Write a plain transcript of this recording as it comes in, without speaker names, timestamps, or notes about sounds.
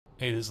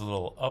Hey, this is a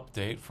little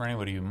update for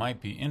anybody who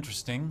might be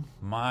interesting.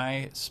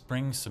 My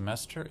spring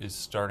semester is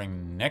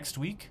starting next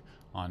week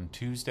on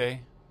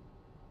Tuesday,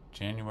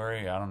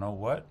 January, I don't know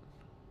what.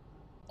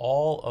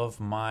 All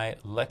of my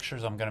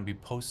lectures I'm going to be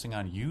posting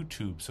on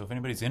YouTube. So if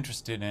anybody's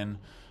interested in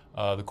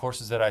the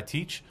courses that I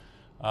teach,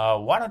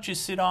 why don't you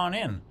sit on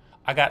in?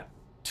 I got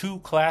two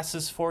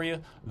classes for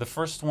you. The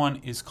first one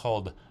is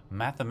called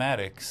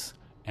Mathematics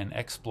and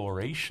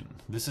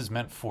Exploration. This is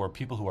meant for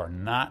people who are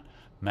not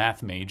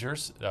math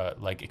majors,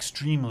 like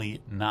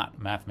extremely not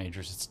math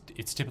majors.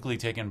 It's typically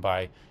taken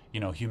by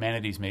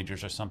humanities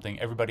majors or something.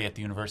 Everybody at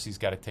the university's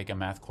got to take a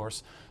math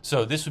course.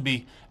 So this would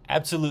be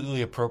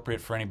absolutely appropriate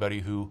for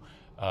anybody who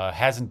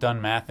hasn't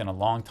done math in a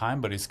long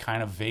time but is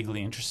kind of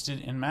vaguely interested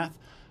in math.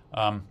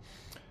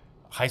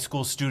 High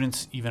school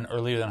students, even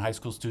earlier than high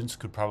school students,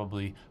 could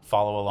probably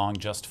follow along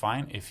just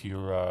fine if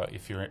you're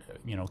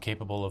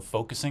capable of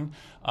focusing.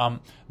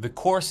 The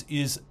course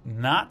is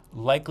not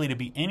likely to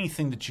be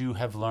anything that you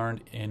have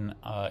learned in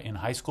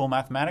high school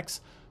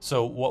mathematics.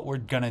 So what we're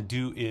going to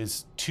do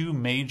is two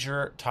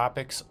major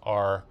topics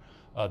are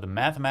the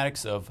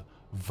mathematics of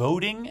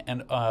voting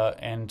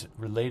and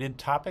related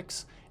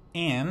topics,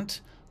 and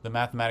the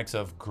mathematics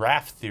of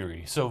graph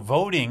theory. So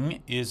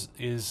voting is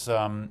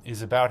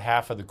about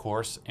half of the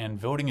course, and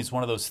voting is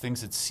one of those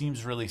things that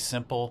seems really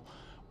simple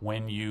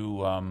when you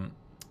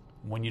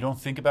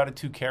don't think about it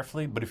too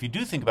carefully. But if you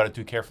do think about it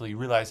too carefully, you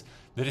realize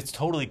that it's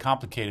totally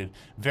complicated,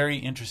 very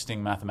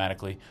interesting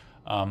mathematically.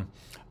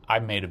 I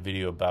made a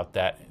video about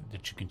that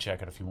you can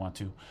check out if you want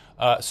to.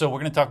 So we're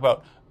going to talk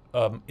about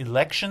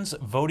elections,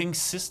 voting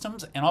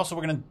systems, and also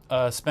we're going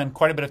to spend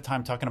quite a bit of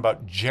time talking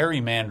about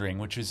gerrymandering,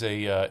 which is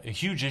a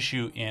huge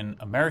issue in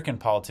American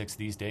politics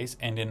these days,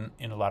 and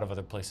in a lot of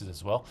other places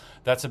as well.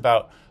 That's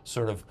about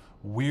sort of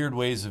weird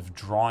ways of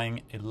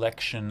drawing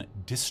election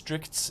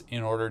districts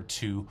in order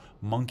to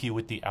monkey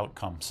with the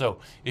outcome. So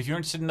if you're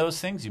interested in those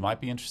things, you might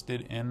be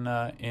interested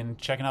in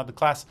checking out the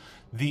class.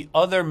 The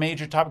other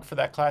major topic for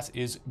that class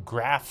is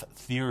graph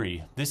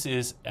theory. This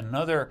is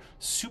another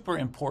super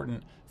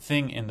important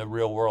thing in the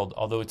real world,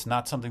 although it's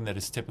not something that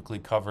is typically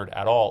covered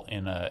at all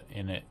in a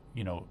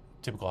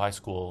typical high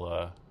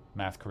school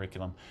math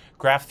curriculum.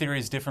 Graph theory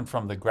is different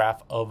from the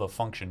graph of a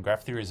function.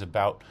 Graph theory is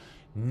about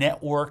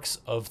networks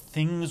of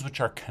things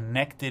which are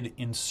connected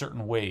in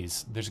certain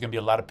ways. There's going to be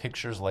a lot of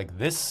pictures like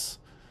this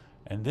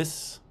and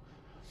this.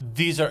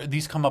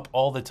 These come up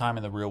all the time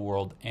in the real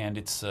world, and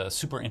it's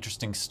super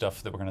interesting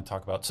stuff that we're going to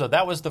talk about. So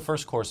that was the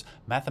first course,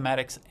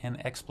 Mathematics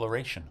and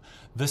Exploration.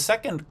 The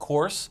second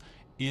course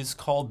is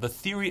called The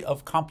Theory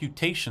of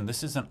Computation.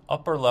 This is an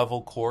upper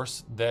level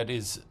course that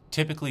is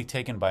typically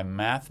taken by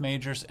math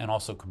majors and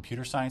also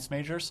computer science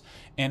majors,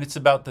 and it's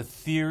about the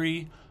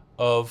theory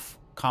of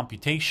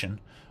computation.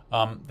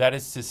 That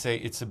is to say,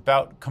 it's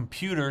about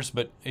computers,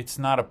 but it's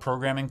not a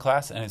programming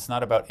class, and it's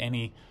not about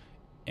any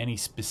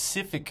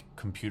specific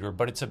computer,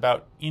 but it's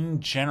about, in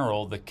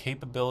general, the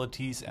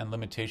capabilities and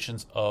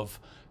limitations of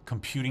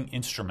computing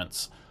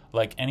instruments,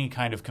 like any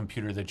kind of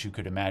computer that you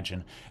could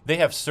imagine. They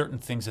have certain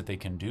things that they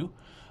can do.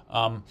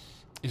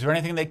 Is there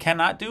anything they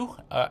cannot do?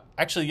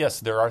 Actually,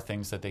 yes, there are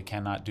things that they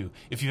cannot do.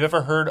 If you've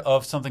ever heard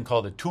of something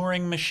called a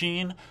Turing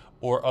machine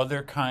or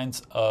other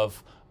kinds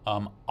of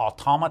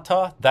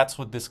automata, that's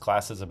what this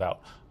class is about.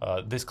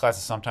 This class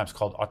is sometimes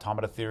called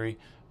automata theory.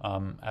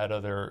 At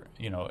other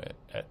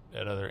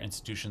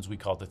institutions, we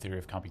call it the theory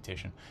of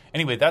computation.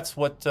 Anyway, that's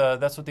what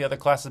the other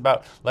class is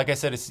about. Like I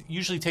said, it's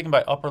usually taken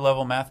by upper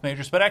level math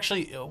majors, but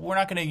actually, we're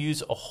not going to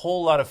use a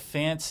whole lot of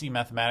fancy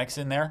mathematics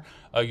in there.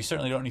 You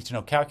certainly don't need to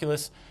know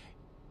calculus.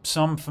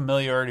 Some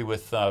familiarity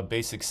with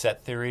basic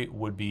set theory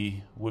would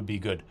be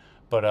good,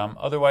 but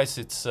otherwise,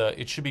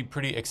 it should be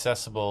pretty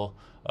accessible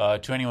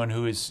to anyone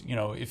who is,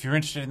 if you're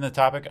interested in the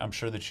topic. I'm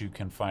sure that you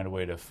can find a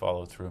way to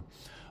follow through.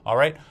 All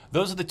right,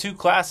 those are the two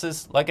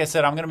classes. Like I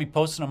said, I'm going to be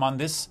posting them on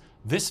this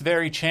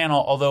very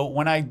channel. Although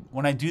when I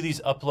do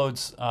these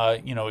uploads,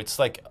 it's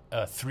like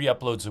 3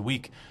 uploads a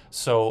week.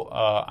 So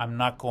I'm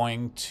not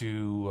going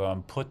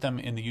to put them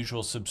in the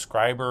usual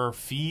subscriber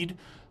feed.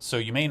 So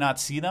you may not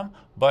see them,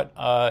 but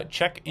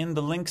check in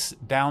the links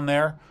down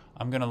there.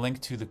 I'm going to link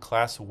to the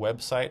class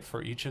website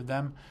for each of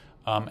them.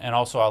 And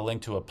also I'll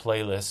link to a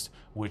playlist,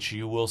 which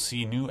you will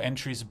see new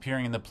entries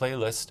appearing in the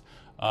playlist.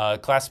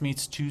 Class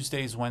meets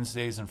Tuesdays,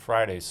 Wednesdays, and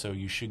Fridays, so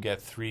you should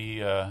get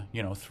 3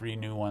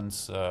 new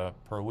ones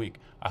per week.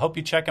 I hope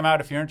you check them out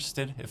if you're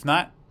interested. If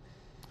not,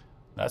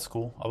 that's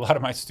cool. A lot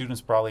of my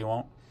students probably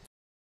won't.